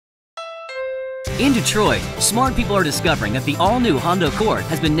In Detroit, smart people are discovering that the all-new Honda Accord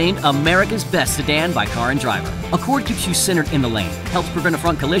has been named America's best sedan by Car and Driver. Accord keeps you centered in the lane, helps prevent a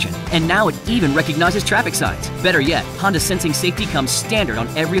front collision, and now it even recognizes traffic signs. Better yet, Honda Sensing Safety comes standard on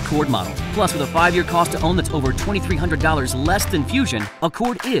every Accord model. Plus, with a 5-year cost to own that's over $2,300 less than Fusion,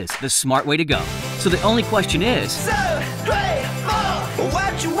 Accord is the smart way to go. So the only question is, 7, 3, 4,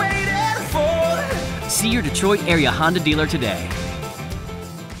 what you waiting for? see your Detroit area Honda dealer today.